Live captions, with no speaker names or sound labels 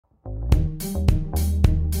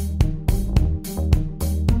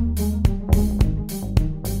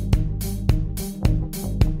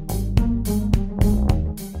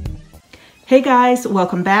Hey guys,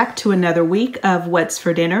 welcome back to another week of What's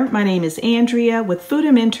for Dinner. My name is Andrea with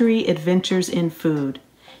Foodimentary Adventures in Food.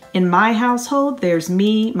 In my household, there's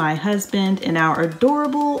me, my husband, and our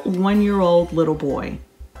adorable one-year-old little boy.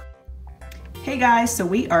 Hey guys, so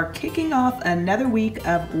we are kicking off another week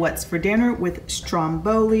of What's for Dinner with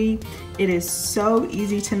Stromboli. It is so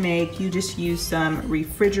easy to make. You just use some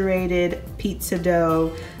refrigerated pizza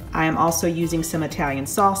dough. I am also using some Italian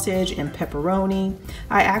sausage and pepperoni.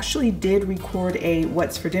 I actually did record a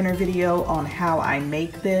What's for Dinner video on how I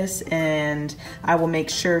make this, and I will make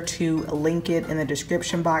sure to link it in the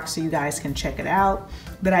description box so you guys can check it out.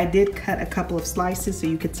 But I did cut a couple of slices so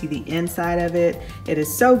you could see the inside of it. It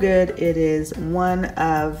is so good. It is one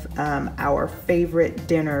of our favorite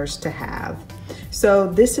dinners to have. So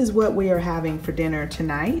this is what we are having for dinner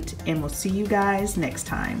tonight, and we'll see you guys next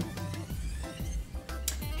time.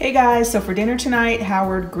 Hey guys, so for dinner tonight,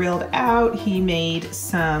 Howard grilled out. He made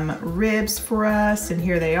some ribs for us, and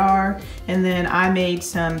here they are. And then I made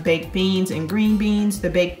some baked beans and green beans. The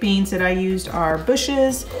baked beans that I used are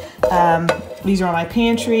Bush's. These are on my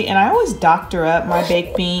pantry, and I always doctor up my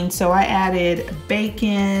baked beans. So I added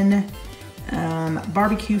bacon,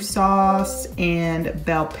 barbecue sauce, and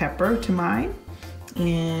bell pepper to mine.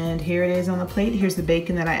 And here it is on the plate. Here's the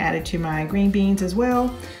bacon that I added to my green beans as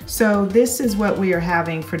well. So this is what we are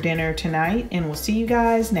having for dinner tonight, and we'll see you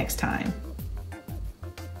guys next time.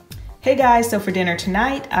 Hey guys, so for dinner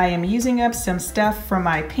tonight, I am using up some stuff from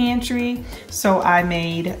my pantry. So I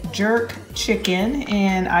made jerk chicken,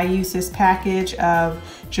 and I use this package of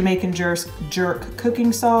Jamaican jerk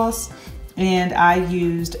cooking sauce. And I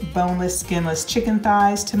used boneless, skinless chicken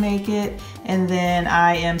thighs to make it. And then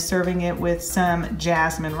I am serving it with some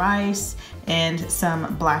jasmine rice and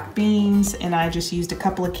some black beans. And I just used a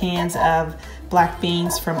couple of cans of black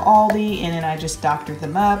beans from Aldi, and then I just doctored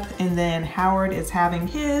them up. And then Howard is having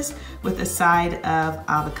his with a side of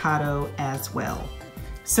avocado as well.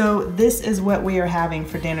 So this is what we are having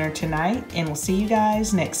for dinner tonight, and we'll see you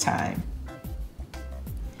guys next time.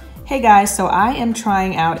 Hey guys, so I am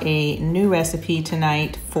trying out a new recipe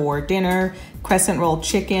tonight for dinner, crescent roll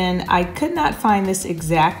chicken. I could not find this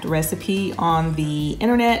exact recipe on the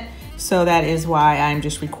internet, so that is why I'm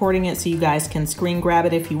just recording it so you guys can screen grab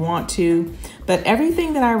it if you want to. But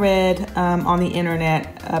everything that I read on the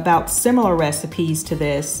internet about similar recipes to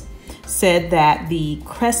this said that the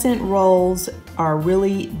crescent rolls are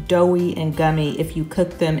really doughy and gummy if you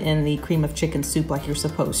cook them in the cream of chicken soup like you're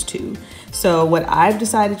supposed to. So what I've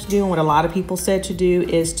decided to do, and what a lot of people said to do,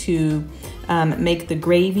 is to make the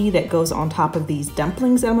gravy that goes on top of these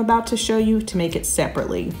dumplings that I'm about to show you, to make it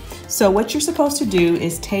separately. So what you're supposed to do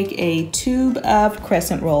is take a tube of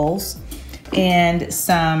crescent rolls and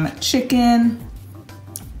some chicken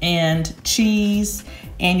and cheese,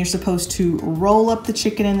 and you're supposed to roll up the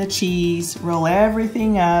chicken and the cheese, roll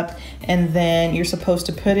everything up, and then you're supposed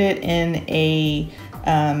to put it in a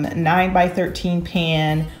 9x13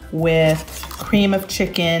 pan with cream of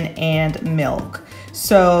chicken and milk.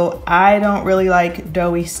 So I don't really like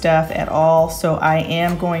doughy stuff at all, so I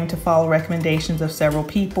am going to follow recommendations of several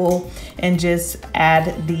people and just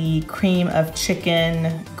add the cream of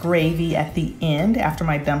chicken gravy at the end after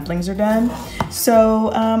my dumplings are done. So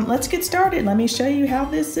let's get started. Let me show you how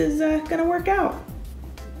this is gonna work out.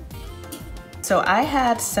 So I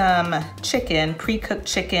had some chicken, pre-cooked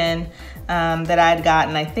chicken, that I'd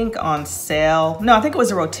gotten, I think on sale. No, I think it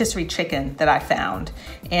was a rotisserie chicken that I found.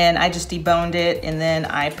 And I just deboned it, and then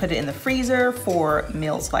I put it in the freezer for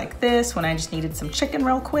meals like this when I just needed some chicken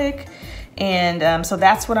real quick. And so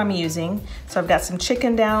that's what I'm using. So I've got some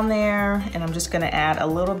chicken down there, and I'm just gonna add a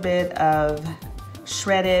little bit of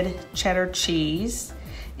shredded cheddar cheese.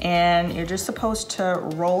 And you're just supposed to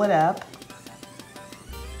roll it up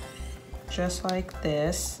just like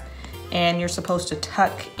this. And you're supposed to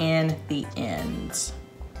tuck in the ends,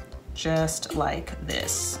 just like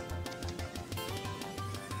this.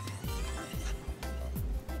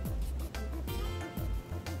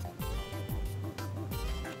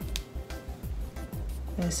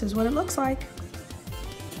 This is what it looks like.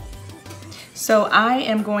 So I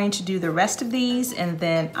am going to do the rest of these, and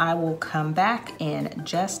then I will come back in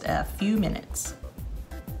just a few minutes.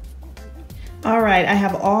 All right, I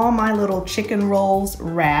have all my little chicken rolls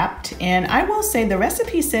wrapped, and I will say the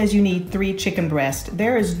recipe says you need 3 chicken breasts.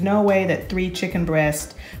 There is no way that 3 chicken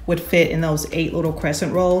breasts would fit in those 8 little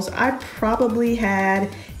crescent rolls. I probably had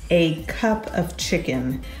a cup of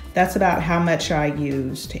chicken. That's about how much I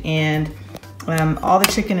used, and all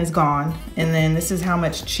the chicken is gone. And then this is how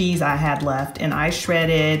much cheese I had left, and I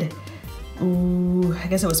shredded ooh, I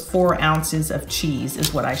guess it was 4 ounces of cheese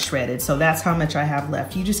is what I shredded. So that's how much I have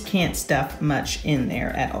left. You just can't stuff much in there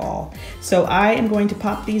at all. So I am going to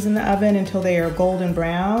pop these in the oven until they are golden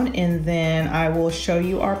brown, and then I will show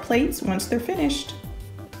you our plates once they're finished.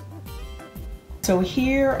 So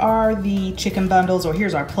here are the chicken bundles, or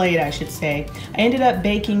here's our plate, I should say. I ended up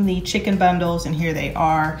baking the chicken bundles, and here they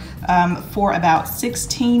are, for about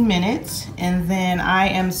 16 minutes. And then I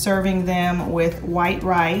am serving them with white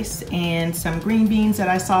rice and some green beans that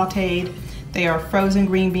I sauteed. They are frozen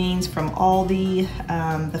green beans from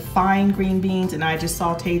Aldi, the fine green beans, and I just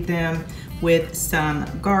sauteed them with some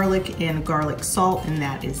garlic and garlic salt, and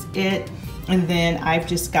that is it. And then I've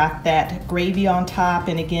just got that gravy on top.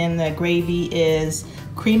 And again, the gravy is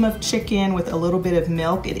cream of chicken with a little bit of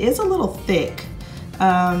milk. It is a little thick.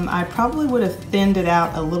 I probably would have thinned it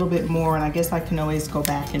out a little bit more, and I guess I can always go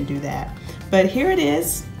back and do that. But here it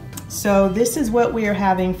is. So this is what we are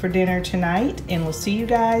having for dinner tonight, and we'll see you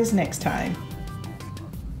guys next time.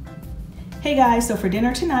 Hey guys, so for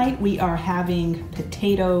dinner tonight, we are having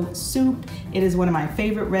potato soup. It is one of my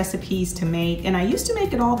favorite recipes to make, and I used to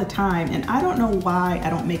make it all the time, and I don't know why I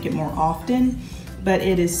don't make it more often, but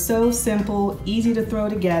it is so simple, easy to throw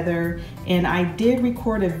together, and I did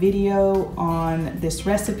record a video on this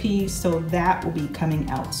recipe, so that will be coming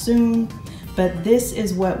out soon. But this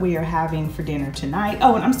is what we are having for dinner tonight.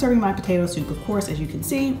 Oh, and I'm serving my potato soup, of course, as you can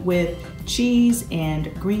see, with cheese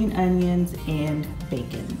and green onions and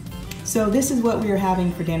bacon. So this is what we are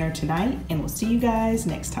having for dinner tonight, and we'll see you guys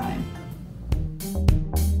next time.